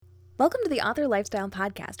Welcome to the Author Lifestyle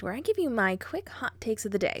Podcast, where I give you my quick hot takes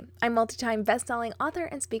of the day. I'm multi-time best-selling author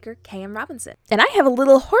and speaker K.M. Robinson. And I have a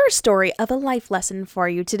little horror story of a life lesson for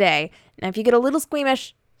you today. Now, if you get a little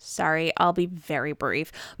squeamish, sorry, I'll be very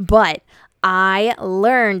brief. But I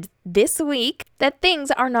learned this week that things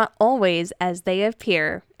are not always as they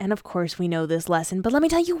appear. And of course, we know this lesson, but let me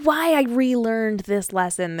tell you why I relearned this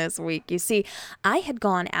lesson this week. You see, I had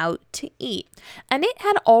gone out to eat, and it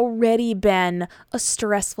had already been a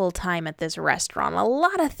stressful time at this restaurant. A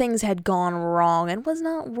lot of things had gone wrong and was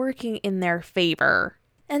not working in their favor.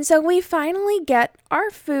 And so we finally get our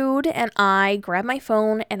food, and I grab my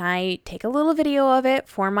phone and I take a little video of it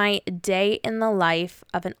for my day in the life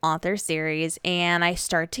of an author series, and I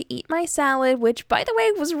start to eat my salad, which, by the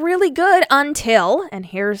way, was really good until, and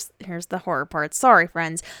here's the horror part. Sorry,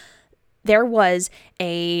 friends. There was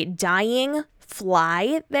a dying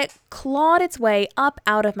fly that clawed its way up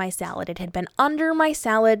out of my salad. It had been under my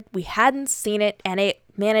salad. We hadn't seen it, and it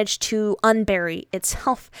managed to unbury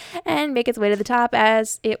itself and make its way to the top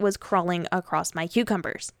as it was crawling across my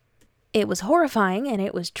cucumbers. It was horrifying and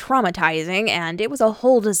it was traumatizing and it was a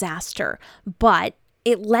whole disaster, but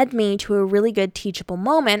it led me to a really good teachable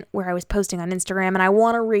moment where I was posting on Instagram, and I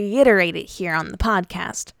want to reiterate it here on the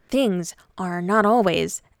podcast. Things are not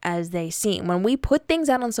always as they seem. When we put things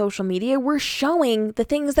out on social media, we're showing the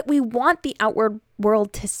things that we want the outward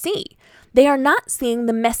world to see. They are not seeing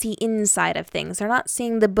the messy inside of things. They're not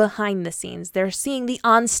seeing the behind the scenes. They're seeing the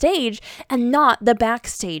on stage and not the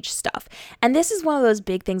backstage stuff. And this is one of those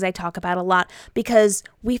big things I talk about a lot because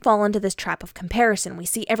we fall into this trap of comparison. We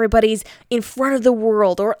see everybody's in front of the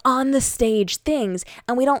world or on the stage things,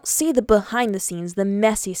 and we don't see the behind the scenes, the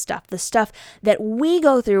messy stuff, the stuff that we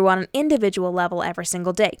go through on an individual level every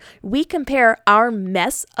single day. We compare our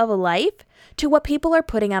mess of a life to what people are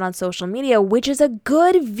putting out on social media, which is a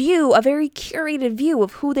good view, a very curated view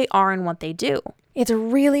of who they are and what they do. It's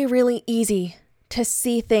really, really easy to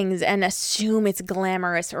see things and assume it's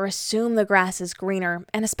glamorous or assume the grass is greener.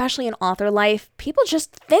 And especially in author life, people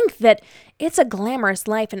just think that it's a glamorous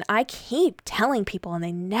life. And I keep telling people, and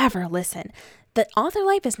they never listen, that author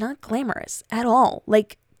life is not glamorous at all.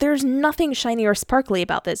 Like, there's nothing shiny or sparkly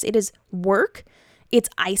about this. It is work. It's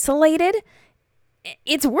isolated.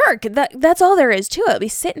 It's work. That's all there is to it. We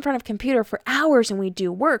sit in front of a computer for hours and we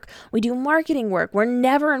do work. We do marketing work. We're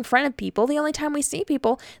never in front of people. The only time we see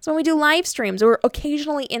people is when we do live streams or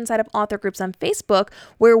occasionally inside of author groups on Facebook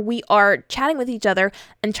where we are chatting with each other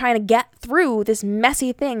and trying to get through this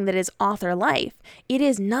messy thing that is author life. It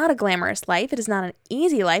is not a glamorous life. It is not an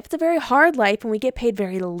easy life. It's a very hard life, and we get paid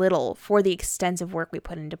very little for the extensive work we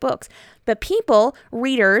put into books. But people,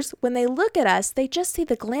 readers, when they look at us, they just see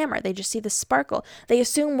the glamour. They just see the sparkle. They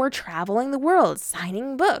assume we're traveling the world,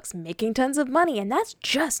 signing books, making tons of money, and that's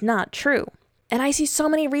just not true. And I see so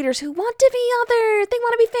many readers who want to be authors, they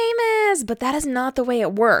want to be famous, but that is not the way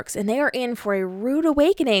it works, and they are in for a rude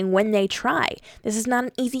awakening when they try. This is not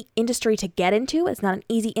an easy industry to get into, it's not an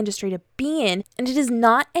easy industry to be in, and it is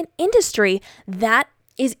not an industry that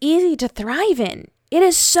is easy to thrive in. It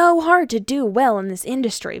is so hard to do well in this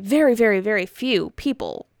industry. Very, very, very few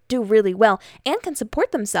people do really well and can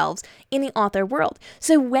support themselves in the author world.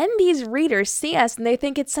 So when these readers see us and they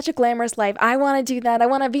think it's such a glamorous life, I want to do that, I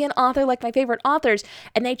want to be an author like my favorite authors,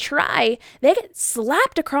 and they try, they get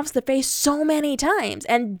slapped across the face so many times,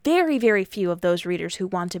 and very, very few of those readers who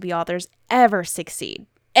want to be authors ever succeed.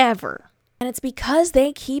 Ever. And it's because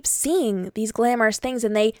they keep seeing these glamorous things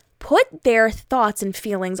and they put their thoughts and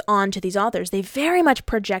feelings onto these authors. They very much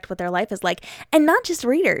project what their life is like, and not just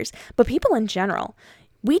readers, but people in general.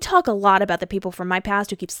 We talk a lot about the people from my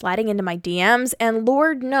past who keep sliding into my DMs, and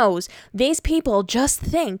Lord knows, these people just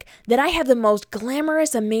think that I have the most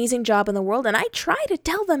glamorous, amazing job in the world, and I try to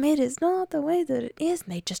tell them it is not the way that it is,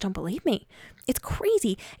 and they just don't believe me. It's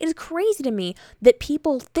crazy. It is crazy to me that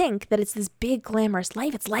people think that it's this big, glamorous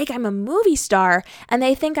life. It's like I'm a movie star, and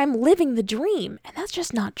they think I'm living the dream, and that's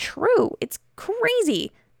just not true. It's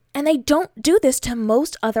crazy. And they don't do this to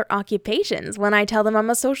most other occupations. When I tell them I'm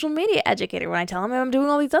a social media educator, when I tell them I'm doing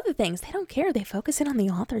all these other things, they don't care. They focus in on the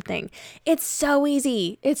author thing. It's so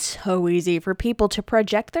easy. It's so easy for people to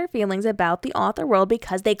project their feelings about the author world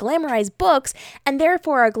because they glamorize books and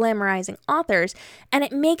therefore are glamorizing authors. And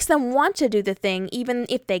it makes them want to do the thing even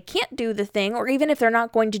if they can't do the thing, or even if they're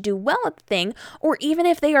not going to do well at the thing, or even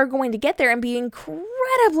if they are going to get there and be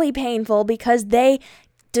incredibly painful because they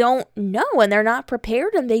don't know and they're not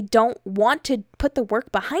prepared and they don't want to put the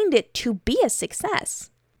work behind it to be a success.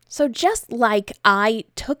 So just like I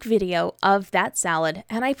took video of that salad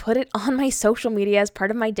and I put it on my social media as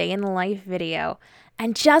part of my day in the life video,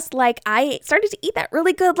 And just like I started to eat that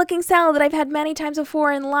really good looking salad that I've had many times before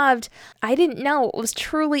and loved, I didn't know what was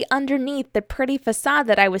truly underneath the pretty facade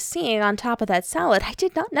that I was seeing on top of that salad. I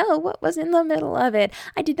did not know what was in the middle of it.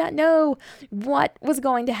 I did not know what was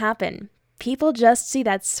going to happen. People just see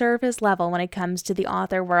that surface level when it comes to the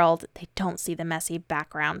author world. They don't see the messy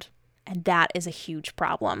background. And that is a huge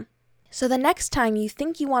problem. So the next time you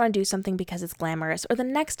think you want to do something because it's glamorous, or the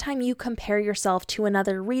next time you compare yourself to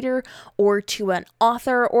another reader or to an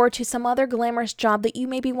author or to some other glamorous job that you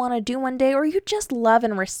maybe want to do one day or you just love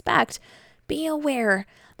and respect, be aware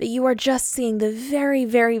that you are just seeing the very,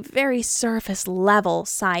 very, very surface level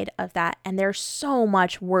side of that. And there's so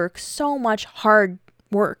much work, so much hard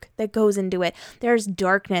work that goes into it. There's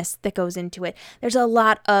darkness that goes into it. There's a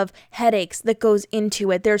lot of headaches that goes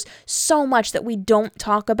into it. There's so much that we don't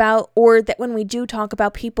talk about, or that when we do talk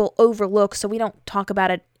about, people overlook, so we don't talk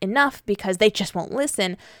about it enough because they just won't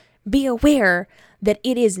listen. Be aware that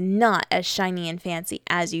it is not as shiny and fancy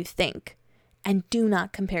as you think, and do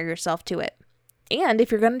not compare yourself to it. And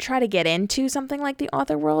if you're going to try to get into something like the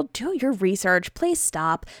author world, do your research. Please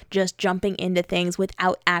stop just jumping into things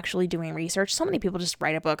without actually doing research. So many people just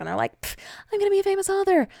write a book and they're like, I'm going to be a famous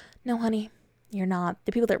author. No, honey, you're not.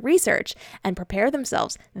 The people that research and prepare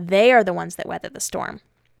themselves, they are the ones that weather the storm.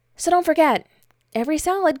 So don't forget, every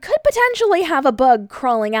salad could potentially have a bug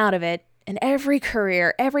crawling out of it. And every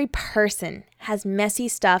career, every person has messy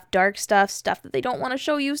stuff, dark stuff that they don't want to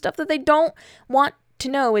show you, stuff that they don't want to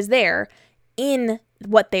know is there in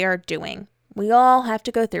what they are doing. We all have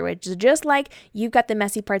to go through it. Just like you've got the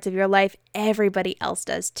messy parts of your life, everybody else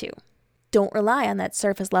does too. Don't rely on that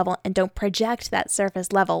surface level and don't project that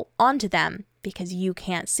surface level onto them because you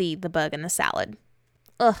can't see the bug in the salad.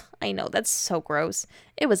 Ugh, I know, that's so gross.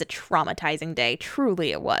 It was a traumatizing day.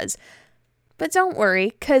 Truly it was. But don't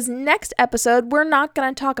worry, because next episode, we're not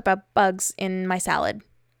going to talk about bugs in my salad.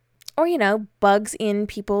 Or, bugs in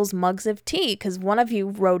people's mugs of tea, because one of you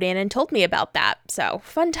wrote in and told me about that. So,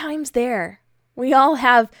 fun times there. We all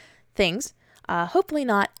have things, hopefully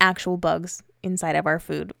not actual bugs inside of our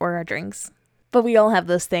food or our drinks. But we all have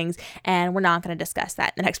those things, and we're not going to discuss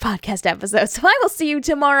that in the next podcast episode. So I will see you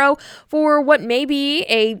tomorrow for what may be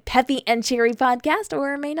a heavy and cheery podcast,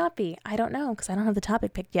 or it may not be. I don't know, because I don't have the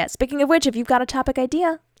topic picked yet. Speaking of which, if you've got a topic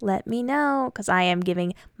idea, let me know, because I am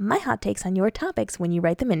giving my hot takes on your topics when you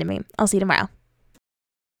write them into me. I'll see you tomorrow.